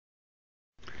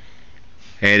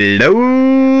Hello,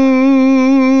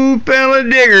 fella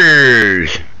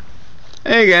diggers.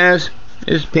 Hey guys,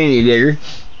 it's Penny Digger.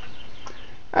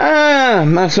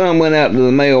 My son went out to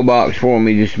the mailbox for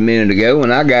me just a minute ago,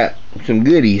 and I got some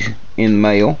goodies in the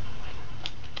mail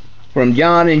from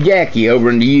John and Jackie over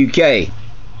in the UK.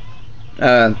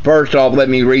 First off, let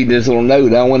me read this little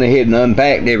note. I went ahead and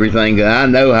unpacked everything, because I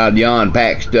know how John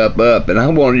packs stuff up, and I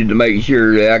wanted to make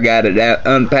sure that I got it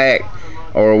unpacked,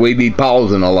 or we'd be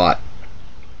pausing a lot.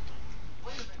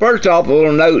 First off, a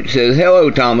little note says, "Hello,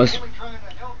 Thomas.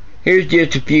 Here's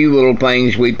just a few little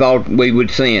things we thought we would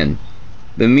send.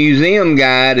 The museum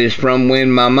guide is from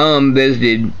when my mom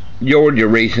visited Georgia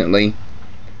recently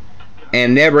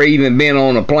and never even been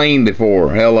on a plane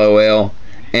before, LOL.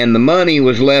 And the money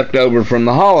was left over from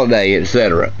the holiday,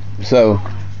 etc." So,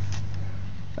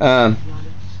 they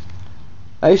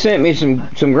sent me some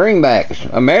greenbacks,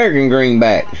 American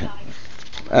greenbacks.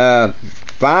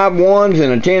 5 ones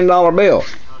and a $10 bill.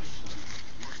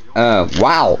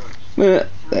 Wow.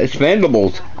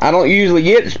 Expendables. I don't usually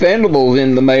get expendables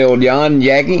in the mail, John and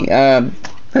Jackie.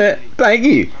 Thank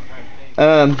you.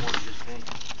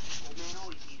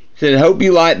 Said, "Hope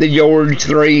you like the George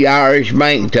III Irish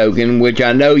bank token, which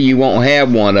I know you won't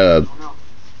have one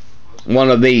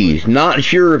of these. Not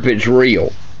sure if it's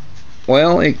real."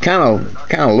 Well, it kind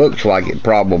of looks like it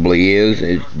probably is.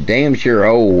 It's damn sure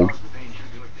old,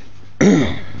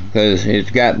 because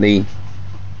it's got the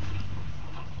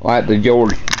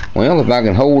George. Well, if I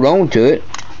can hold on to it.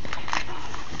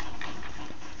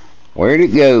 Where'd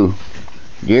it go?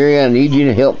 Jerry, I need you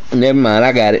to help. Never mind,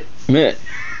 I got it.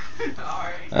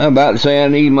 I'm about to say I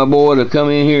need my boy to come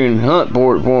in here and hunt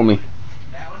for it for me,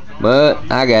 but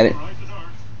I got it.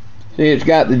 See, it's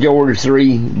got the George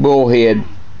III bullhead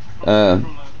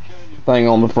thing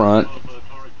on the front,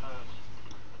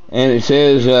 and it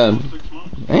says,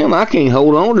 damn, I can't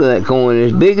hold on to that coin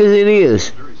as big as it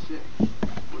is.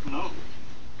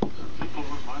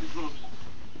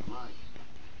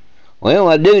 Well,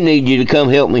 I do need you to come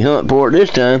help me hunt for it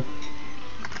this time.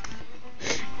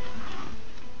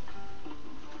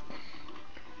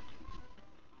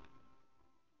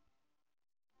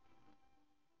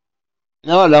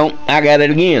 No, I don't. I got it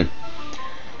again.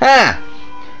 Ha!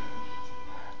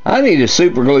 I need to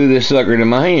super glue this sucker to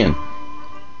my hand.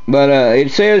 But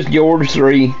it says George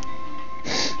III.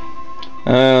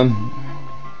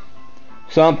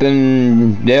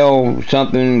 Something Del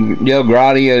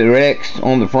Gradia Rex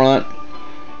on the front,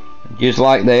 just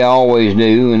like they always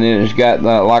do, and then it's got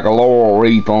like a laurel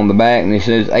wreath on the back, and it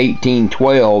says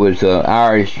 1812 is the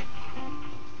Irish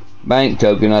bank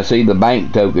token. I see the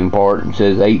bank token part, and it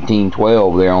says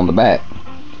 1812 there on the back.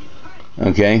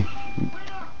 Okay,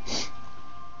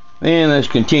 and let's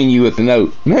continue with the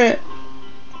note.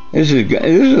 This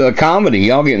is a comedy.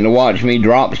 Y'all getting to watch me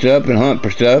drop stuff and hunt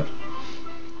for stuff.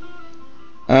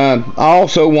 I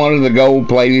also wanted the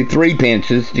gold-plated 3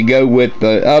 pences to go with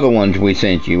the other ones we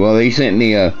sent you. Well, they sent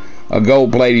me a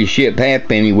gold-plated ship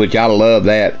halfpenny, which I love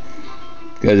that,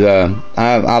 because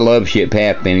I love ship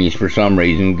halfpennies for some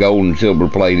reason, gold and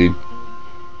silver-plated.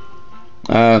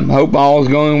 Hope all's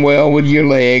going well with your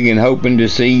leg, and hoping to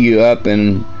see you up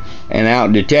and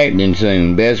out detecting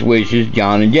soon. Best wishes,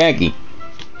 John and Jackie.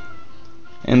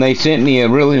 And they sent me a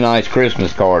really nice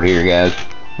Christmas card here, guys.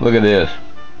 Look at this.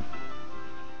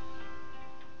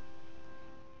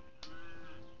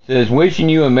 It says, "Wishing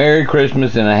you a Merry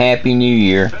Christmas and a Happy New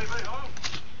Year."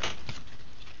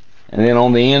 And then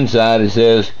on the inside it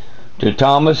says, "To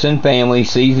Thomas and family,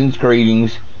 season's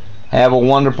greetings. Have a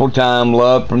wonderful time.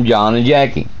 Love from John and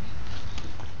Jackie."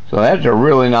 So that's a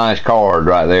really nice card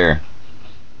right there.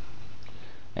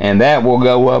 And that will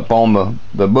go up on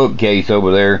the bookcase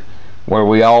over there where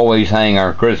we always hang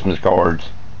our Christmas cards.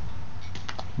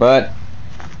 But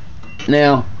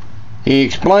now he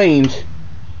explains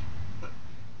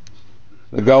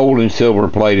the gold and silver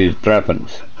plated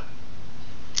threepence.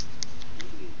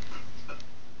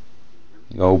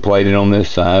 Gold plated on this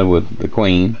side with the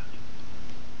Queen.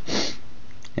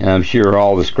 And I'm sure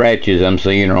all the scratches I'm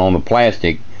seeing are on the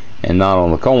plastic and not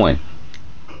on the coin.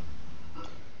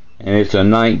 And it's a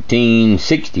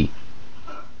 1960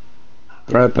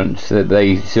 threepence that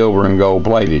they silver and gold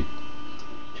plated.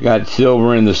 It's got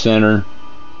silver in the center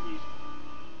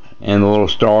and the little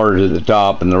stars at the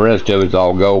top, and the rest of it's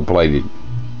all gold plated.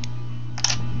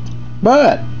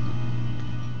 But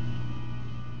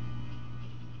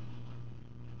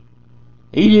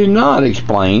he did not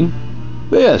explain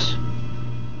this.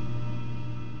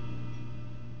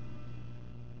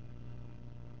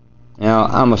 Now,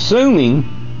 I'm assuming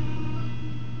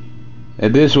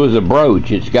that this was a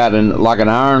brooch. It's got like an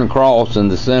iron cross in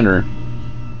the center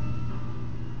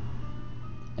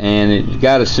and it's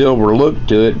got a silver look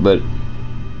to it, but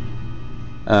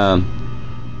I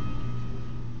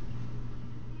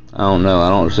don't know. I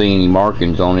don't see any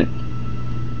markings on it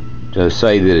to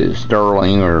say that it's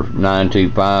sterling or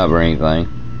 925 or anything.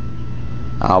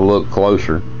 I'll look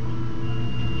closer.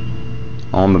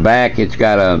 On the back, it's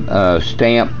got a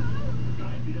stamp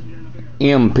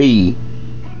MP,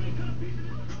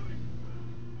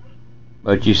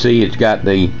 but you see it's got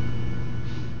a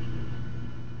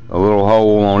little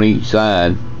hole on each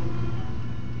side,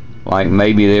 like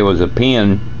maybe there was a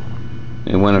pin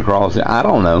that went across it. I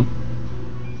don't know.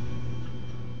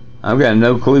 I've got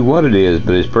no clue what it is,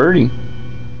 but it's pretty.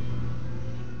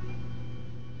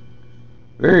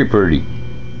 Very pretty.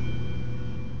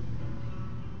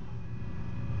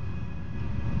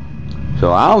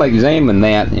 So I'll examine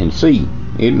that and see.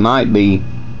 It might be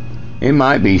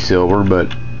silver,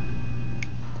 but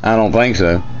I don't think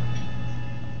so.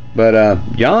 But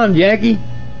John, Jackie,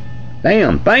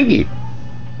 damn, thank you.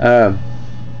 I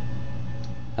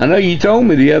know you told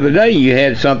me the other day you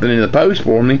had something in the post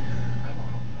for me.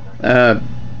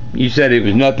 You said it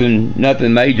was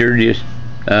nothing major, just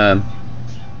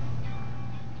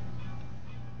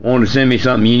wanted to send me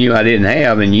something you knew I didn't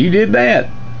have, and you did that.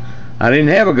 I didn't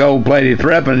have a gold-plated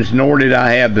threepence, nor did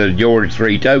I have the George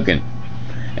III token.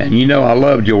 And you know I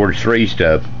love George III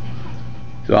stuff.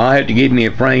 So I'll have to get me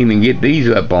a frame and get these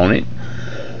up on it.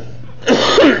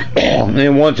 And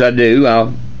then once I do,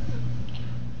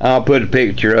 I'll put a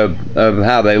picture of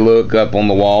how they look up on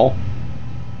the wall.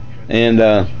 And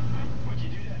I'm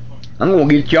going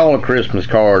to get y'all a Christmas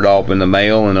card off in the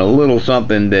mail, and a little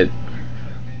something that,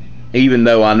 even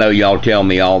though I know y'all tell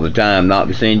me all the time not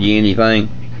to send you anything,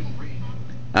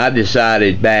 I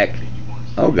decided back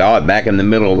in the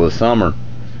middle of the summer,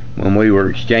 when we were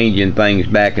exchanging things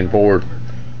back and forth,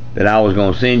 that I was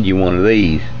going to send you one of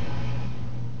these.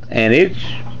 And it's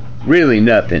really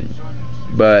nothing,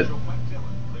 but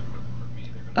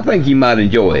I think you might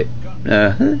enjoy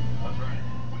it.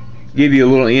 Give you a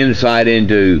little insight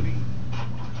into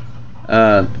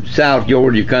South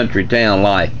Georgia country town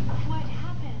life.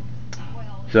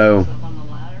 So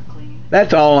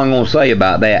that's all I'm going to say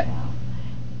about that.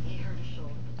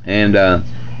 And I'm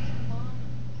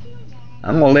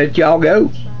going to let y'all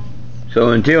go.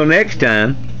 So until next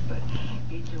time,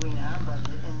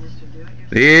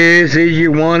 this is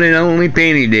your one and only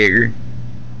Penny Digger.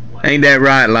 Ain't that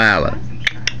right, Lila?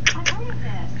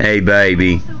 Hey,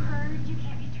 baby.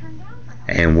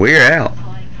 And we're out.